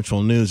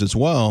financial news as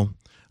well,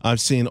 I've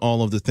seen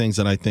all of the things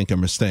that I think are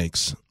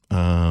mistakes.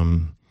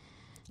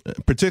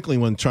 Particularly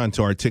when trying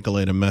to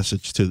articulate a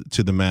message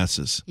to the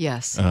masses.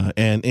 Yes.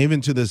 And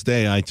even to this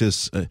day, I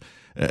just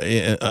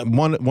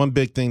one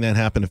big thing that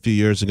happened a few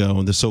years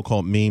ago, the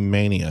so-called meme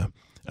mania.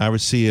 I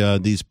would see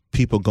these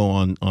people go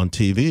on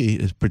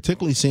TV,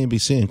 particularly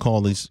CNBC, and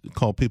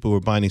call people who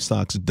are buying these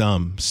stocks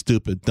dumb,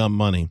 stupid, dumb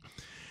money.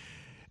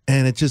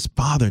 And it just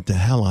bothered the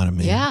hell out of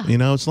me. Yeah.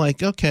 It's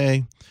like,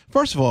 okay,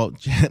 first of all,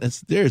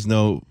 Janice, there's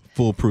no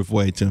foolproof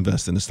way to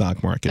invest in the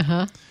stock market.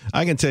 Uh-huh.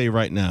 I can tell you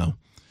right now.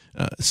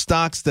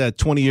 Stocks that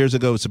 20 years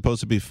ago was supposed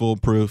to be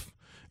foolproof,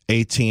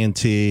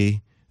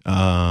 AT&T,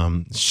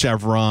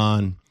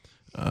 Chevron.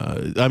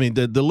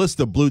 The list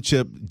of blue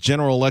chip.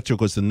 General Electric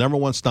was the number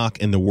one stock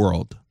in the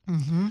world.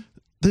 Mm-hmm.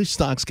 These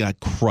stocks got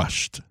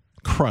crushed.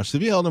 If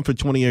you held them for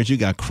 20 years, you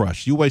got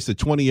crushed. You wasted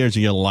 20 years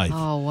of your life.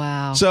 Oh,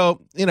 wow.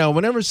 So,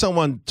 whenever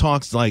someone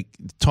talks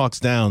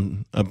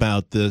down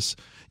about this,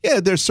 yeah,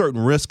 there's certain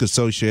risks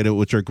associated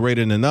which are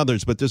greater than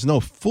others, but there's no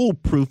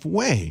foolproof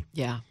way.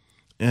 Yeah.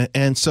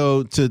 And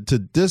so to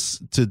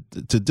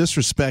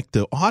disrespect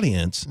the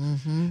audience,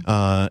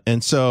 mm-hmm.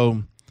 And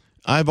so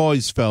I've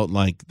always felt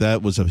like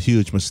that was a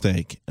huge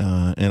mistake,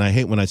 and I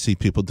hate when I see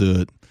people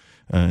do it.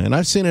 And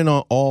I've seen it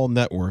on all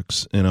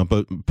networks,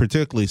 but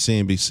particularly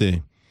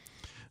CNBC.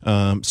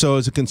 So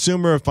as a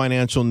consumer of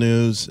financial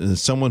news,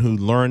 as someone who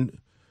learned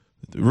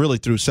really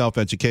through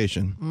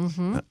self-education,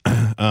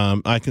 mm-hmm.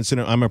 I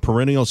consider I'm a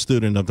perennial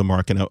student of the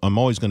market. I'm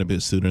always going to be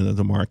a student of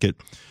the market.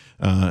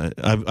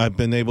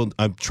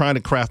 I'm trying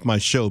to craft my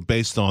show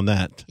based on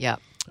that. Yeah.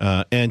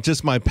 And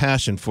just my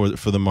passion for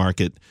the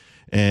market.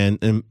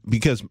 And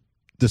because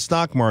the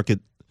stock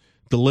market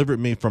delivered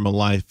me from a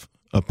life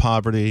of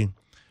poverty,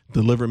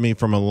 delivered me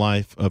from a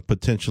life of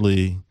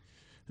potentially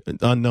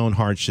unknown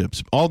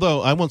hardships.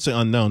 Although I won't say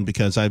unknown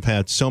because I've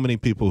had so many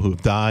people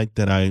who've died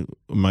that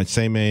my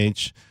same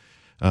age.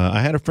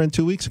 I had a friend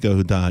 2 weeks ago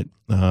who died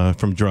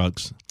from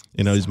drugs.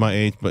 He's my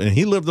age, but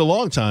he lived a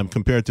long time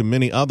compared to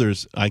many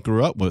others I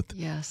grew up with.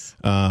 Yes.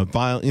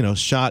 Violent,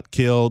 shot,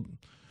 killed,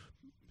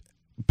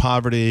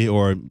 poverty,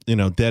 or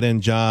dead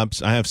end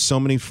jobs. I have so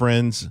many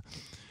friends.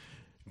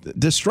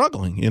 They're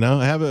struggling.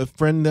 I have a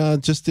friend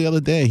just the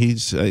other day.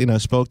 He's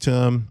spoke to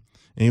him,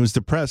 and he was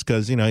depressed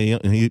because he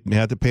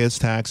had to pay his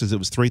taxes. It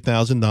was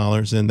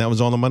 $3,000, and that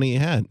was all the money he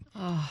had.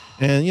 Oh.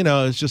 And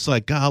it's just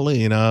like,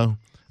 golly,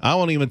 I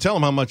won't even tell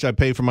him how much I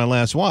paid for my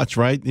last watch,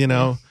 right?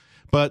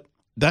 But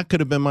that could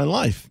have been my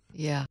life.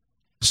 Yeah.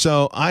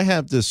 So I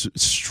have this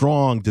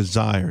strong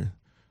desire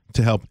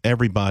to help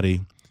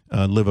everybody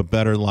live a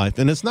better life.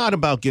 And it's not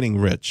about getting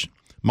rich.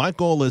 My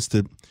goal is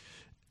to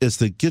is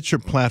to get your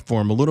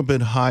platform a little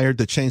bit higher,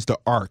 to change the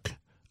arc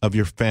of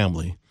your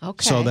family.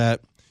 Okay. So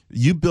that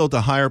you build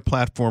a higher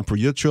platform for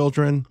your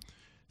children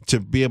to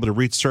be able to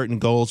reach certain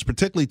goals,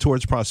 particularly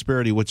towards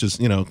prosperity, which is,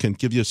 can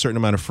give you a certain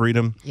amount of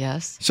freedom.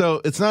 Yes.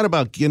 So it's not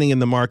about getting in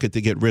the market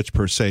to get rich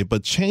per se,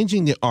 but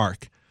changing the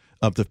arc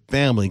of the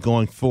family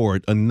going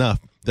forward enough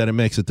that it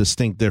makes a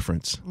distinct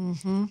difference.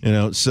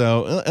 Mm-hmm.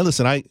 So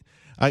listen,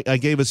 I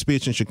gave a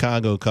speech in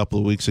Chicago a couple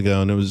of weeks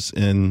ago,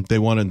 and they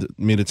wanted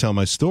me to tell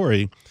my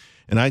story,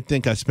 and I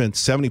think I spent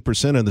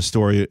 70% of the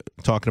story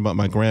talking about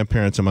my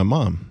grandparents and my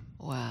mom.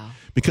 Wow.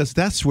 Because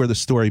that's where the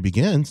story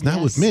begins,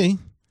 not with me.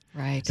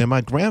 Right. And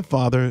my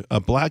grandfather, a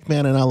black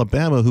man in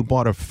Alabama who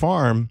bought a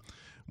farm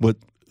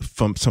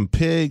from some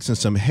pigs and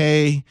some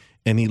hay,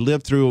 and he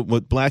lived through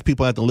what black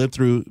people had to live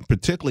through,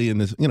 particularly in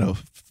the 40s,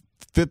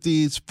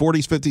 50s,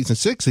 and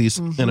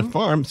 60s in the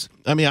farms.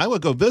 I mean, I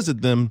would go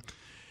visit them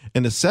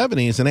in the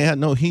 70s, and they had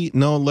no heat,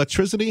 no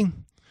electricity,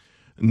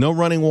 no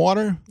running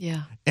water.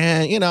 Yeah.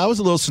 And, I was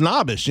a little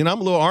snobbish. I'm a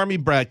little Army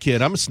brat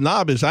kid. I'm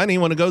snobbish. I didn't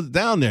even want to go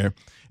down there.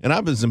 And I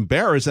was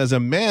embarrassed as a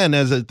man,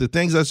 the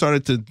things I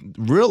started to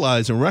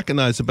realize and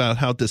recognize about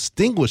how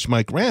distinguished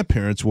my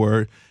grandparents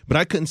were, but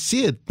I couldn't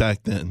see it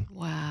back then.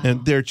 Wow.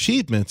 And their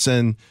achievements.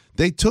 And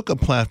they took a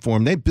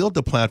platform. They built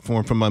a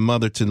platform for my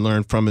mother to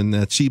learn from, and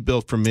that she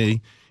built for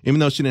me, even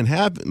though she didn't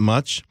have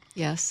much.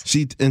 Yes.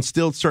 She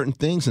instilled certain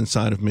things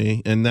inside of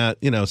me, and that,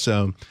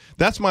 so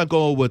that's my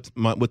goal with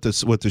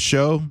the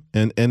show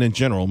and in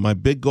general. My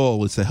big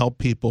goal is to help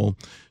people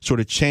sort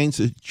of change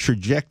the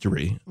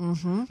trajectory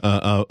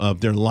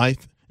of their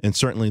life, and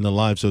certainly in the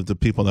lives of the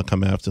people that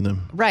come after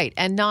them. Right,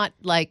 and not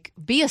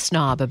be a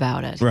snob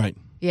about it. Right.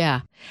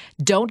 Yeah.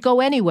 Don't go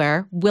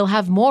anywhere. We'll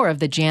have more of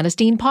the Janice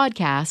Dean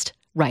podcast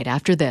right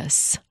after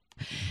this.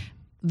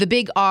 The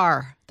big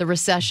R, the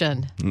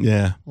recession.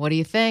 Yeah. What do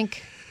you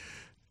think?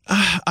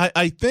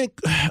 I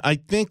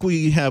think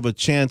we have a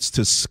chance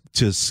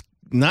to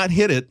not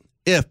hit it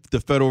if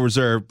the Federal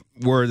Reserve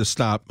were to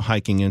stop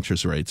hiking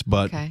interest rates.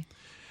 But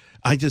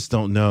I just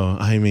don't know.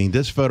 I mean,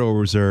 this Federal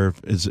Reserve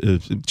is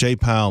Jay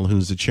Powell,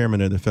 who's the chairman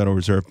of the Federal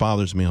Reserve,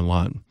 bothers me a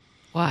lot.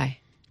 Why?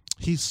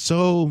 He's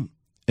so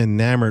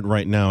enamored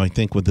right now, I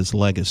think, with his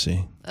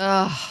legacy.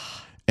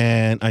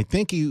 And I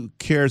think he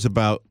cares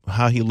about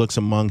how he looks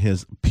among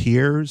his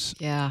peers.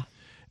 Yeah.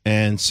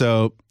 And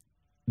so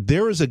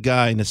there was a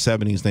guy in the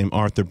 70s named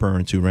Arthur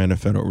Burns who ran the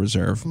Federal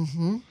Reserve.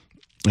 Mm-hmm.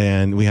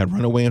 And we had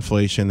runaway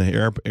inflation,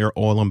 the air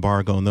oil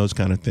embargo, and those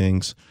kind of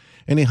things.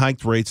 And he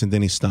hiked rates, and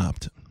then he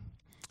stopped.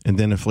 And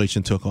then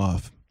inflation took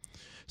off.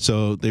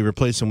 So they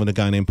replaced him with a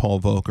guy named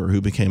Paul Volcker, who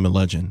became a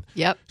legend.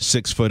 Yep.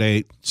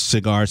 6'8",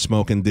 cigar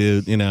smoking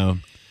dude,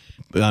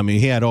 I mean,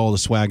 he had all the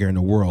swagger in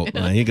the world.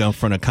 He'd go in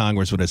front of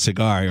Congress with a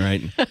cigar,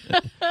 right?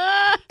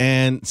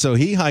 And so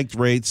he hiked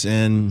rates,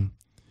 and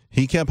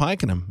he kept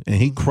hiking them, and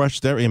he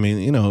crushed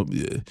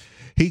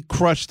he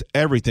crushed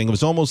everything. It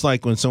was almost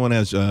like when someone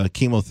has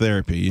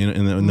chemotherapy,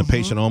 and the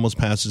patient almost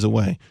passes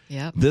away.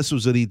 Yep. This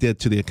was what he did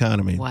to the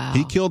economy. Wow.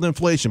 He killed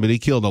inflation, but he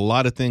killed a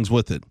lot of things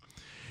with it.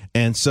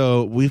 And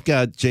so we've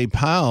got Jay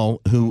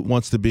Powell, who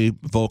wants to be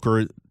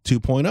Volcker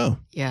 2.0.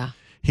 Yeah.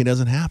 He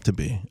doesn't have to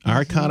be.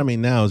 Our economy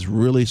now is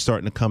really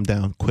starting to come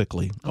down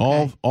quickly.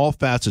 Okay. All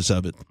facets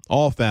of it.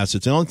 All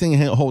facets. The only thing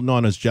holding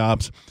on is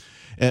jobs.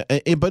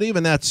 But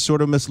even that's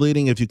sort of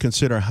misleading if you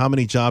consider how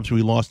many jobs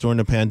we lost during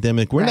the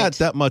pandemic. We're not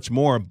that much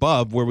more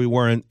above where we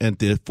were at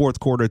the fourth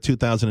quarter of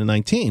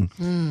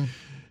 2019.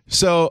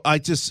 So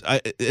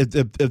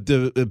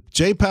if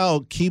Jay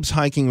Powell keeps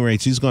hiking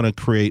rates, he's going to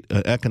create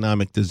an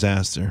economic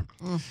disaster.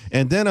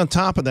 And then on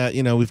top of that,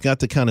 we've got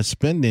the kind of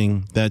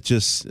spending that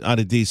just out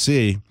of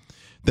D.C.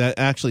 that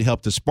actually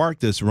helped to spark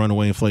this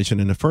runaway inflation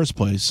in the first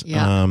place.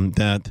 Yeah.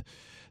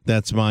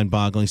 That's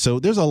mind-boggling. So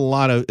there's a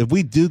lot of, if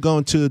we do go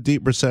into a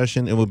deep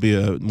recession, it would be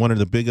one of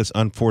the biggest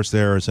unforced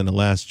errors in the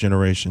last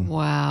generation.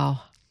 Wow.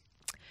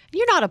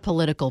 You're not a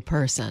political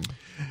person.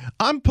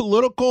 I'm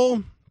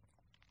political,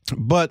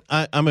 but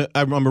I'm a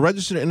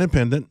registered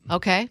independent.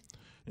 Okay.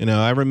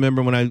 I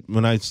remember when I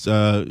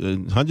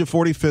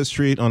 145th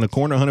Street, on the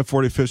corner of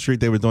 145th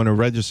Street, they were doing a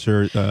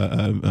registered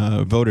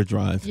voter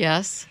drive.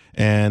 Yes.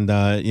 And,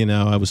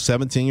 I was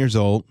 17 years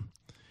old.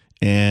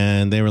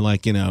 And they were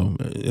like, they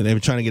were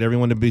trying to get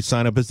everyone to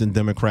sign up as a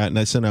Democrat. And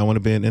I said, I want to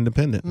be an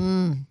independent.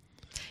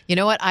 You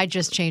know what? I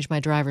just changed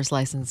my driver's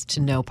license to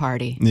no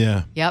party.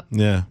 Yeah. Yep.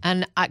 Yeah.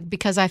 And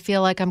because I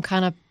feel like I'm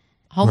kind of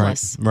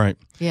homeless. Right.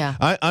 Yeah.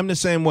 I'm the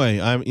same way.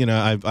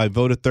 I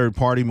voted third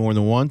party more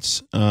than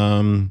once.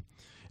 And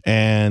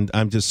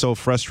I'm just so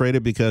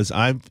frustrated because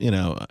I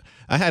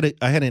had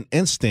an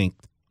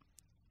instinct,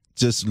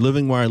 just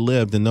living where I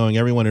lived and knowing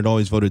everyone had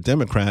always voted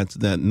Democrats,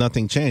 that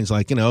nothing changed.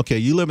 Like, okay,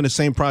 you live in the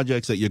same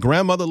projects that your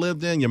grandmother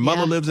lived in, your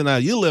mother lives in, now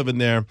you live in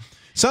there.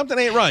 Something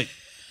ain't right.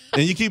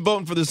 And you keep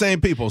voting for the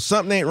same people.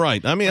 Something ain't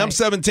right. I mean, I'm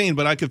 17,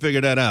 but I could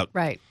figure that out.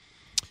 Right.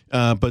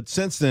 But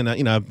since then,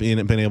 I've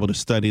been able to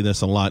study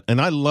this a lot.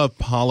 And I love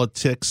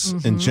politics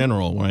in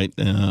general, right?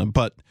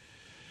 But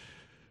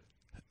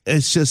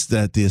It's just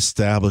that the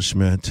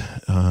establishment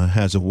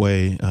has a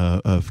way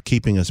of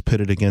keeping us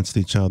pitted against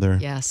each other.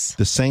 Yes.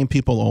 The same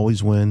people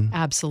always win.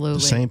 Absolutely.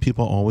 The same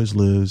people always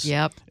lose.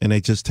 Yep. And they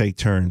just take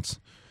turns.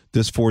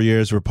 This 4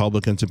 years,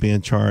 Republicans will be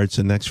in charge.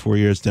 The next 4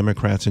 years,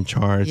 Democrats in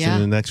charge. Yeah.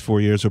 And the next 4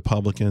 years,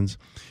 Republicans.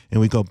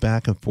 And we go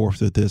back and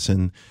forth with this,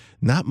 and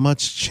not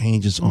much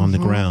changes on the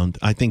ground.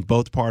 I think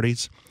both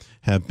parties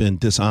have been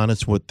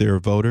dishonest with their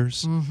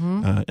voters.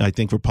 I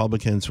think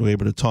Republicans were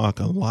able to talk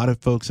a lot of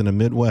folks in the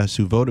Midwest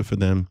who voted for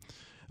them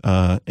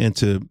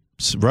into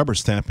rubber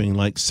stamping,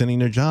 like sending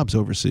their jobs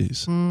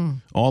overseas,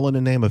 all in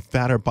the name of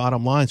fatter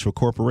bottom lines for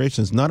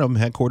corporations, none of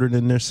them headquartered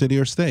in their city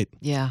or state.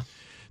 Yeah.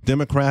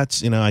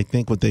 Democrats, I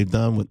think what they've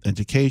done with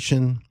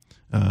education,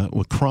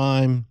 with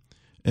crime,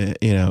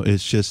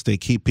 it's just they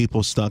keep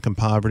people stuck in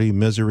poverty,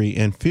 misery,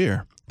 and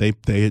fear.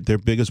 Their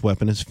biggest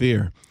weapon is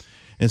fear.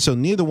 And so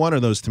neither one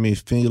of those to me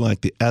feel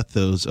like the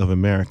ethos of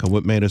America,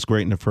 what made us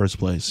great in the first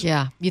place.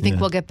 Yeah. You think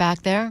we'll get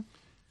back there?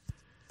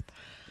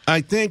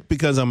 I think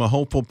because I'm a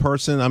hopeful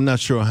person. I'm not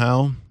sure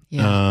how.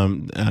 Yeah.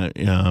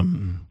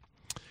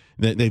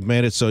 They've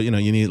made it so, you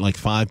need like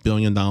 $5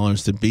 billion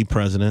to be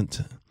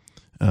president.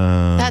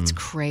 That's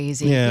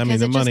crazy. Yeah, because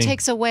the it money just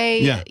takes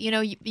away, Yeah.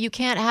 You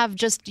can't have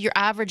just your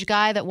average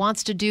guy that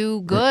wants to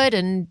do good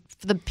and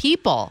for the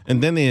people.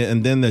 And then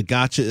the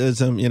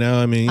gotchaism,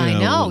 I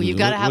know. You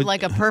got to have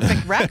like a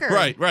perfect record.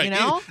 Right.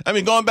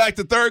 Going back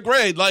to third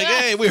grade, like,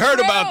 hey, we heard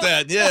about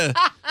that. Yeah.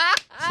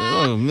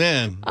 Oh,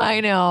 man.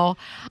 I know.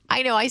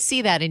 I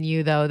see that in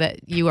you, though,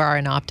 that you are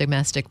an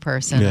optimistic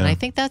person. Yeah. And I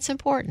think that's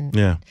important.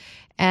 Yeah.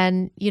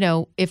 And,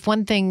 if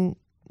one thing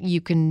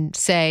you can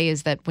say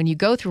is that when you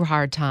go through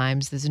hard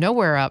times, there's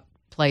nowhere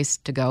place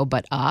to go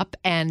but up.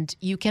 And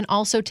you can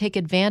also take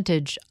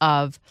advantage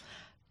of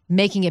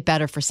making it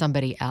better for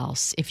somebody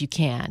else if you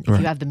can, if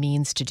you have the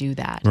means to do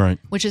that. Right.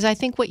 Which is, I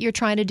think, what you're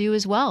trying to do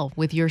as well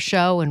with your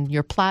show and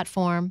your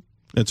platform.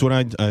 It's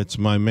it's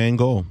my main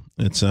goal.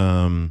 It's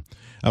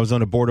I was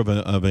on the board of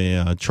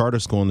a charter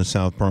school in the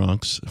South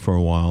Bronx for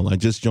a while. I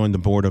just joined the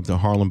board of the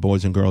Harlem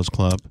Boys and Girls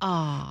Club,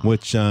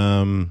 which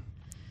Charles,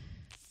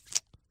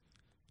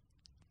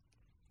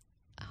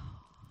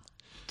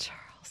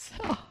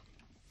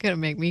 gonna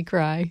make me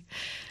cry.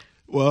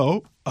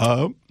 Well,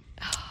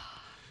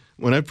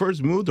 when I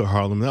first moved to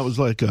Harlem, that was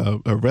like a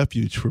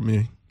refuge for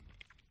me.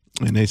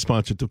 And they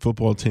sponsored the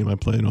football team I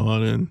played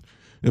on, and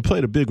it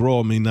played a big role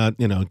in me not,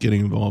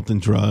 getting involved in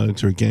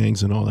drugs or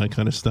gangs and all that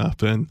kind of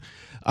stuff. And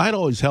I'd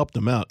always helped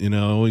them out,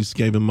 always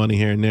gave them money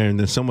here and there. And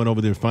then someone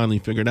over there finally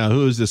figured out,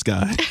 who is this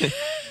guy?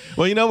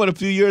 Well, you know what? A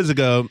few years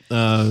ago,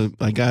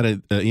 I got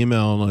an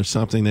email or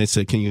something. They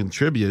said, can you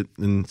contribute?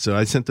 And so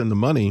I sent them the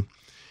money.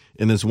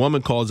 And this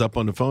woman calls up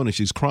on the phone and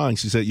she's crying.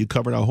 She said, you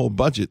covered our whole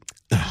budget.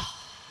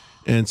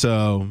 And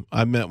so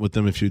I met with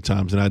them a few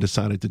times and I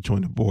decided to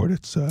join the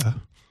board.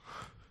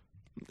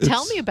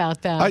 Tell me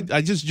about that.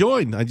 I just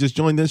joined. I just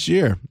joined this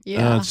year.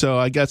 Yeah. So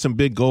I got some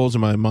big goals in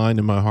my mind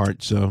and my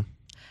heart. So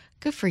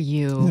good for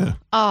you. Yeah.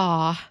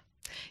 Aw,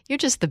 you're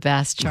just the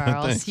best,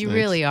 Charles. Thanks.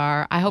 Really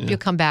are. I hope you'll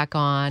come back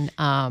on.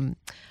 I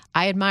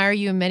admire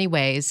you in many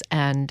ways,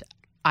 and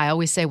I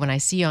always say when I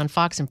see you on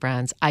Fox and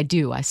Friends, I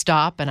do. I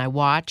stop and I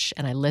watch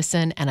and I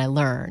listen and I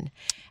learn.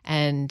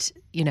 And,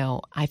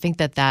 I think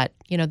that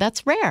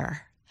that's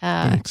rare.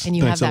 Thanks. And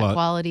you Thanks have a that lot.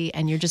 quality,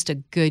 and you're just a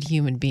good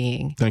human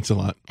being. Thanks a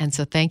lot. And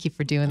so thank you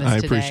for doing this I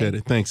today. appreciate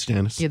it. Thanks,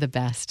 Janice. You're the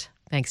best.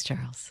 Thanks,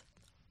 Charles.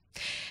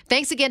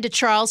 Thanks again to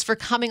Charles for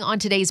coming on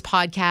today's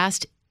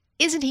podcast.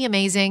 Isn't he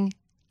amazing?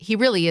 He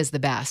really is the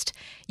best.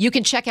 You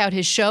can check out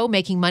his show,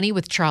 Making Money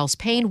with Charles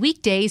Payne,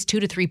 weekdays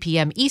 2 to 3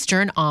 p.m.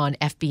 Eastern on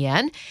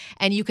FBN.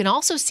 And you can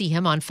also see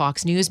him on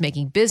Fox News,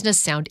 making business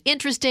sound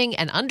interesting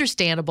and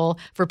understandable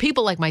for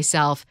people like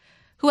myself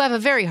who have a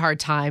very hard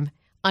time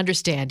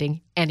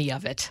understanding any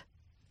of it.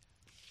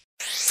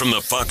 From the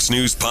Fox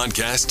News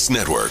Podcasts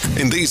Network.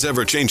 In these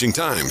ever-changing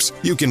times,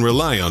 you can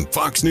rely on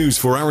Fox News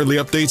for hourly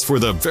updates for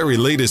the very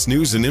latest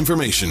news and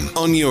information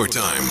on your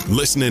time.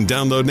 Listen and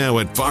download now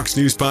at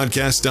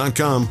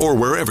foxnewspodcast.com or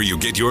wherever you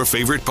get your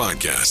favorite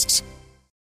podcasts.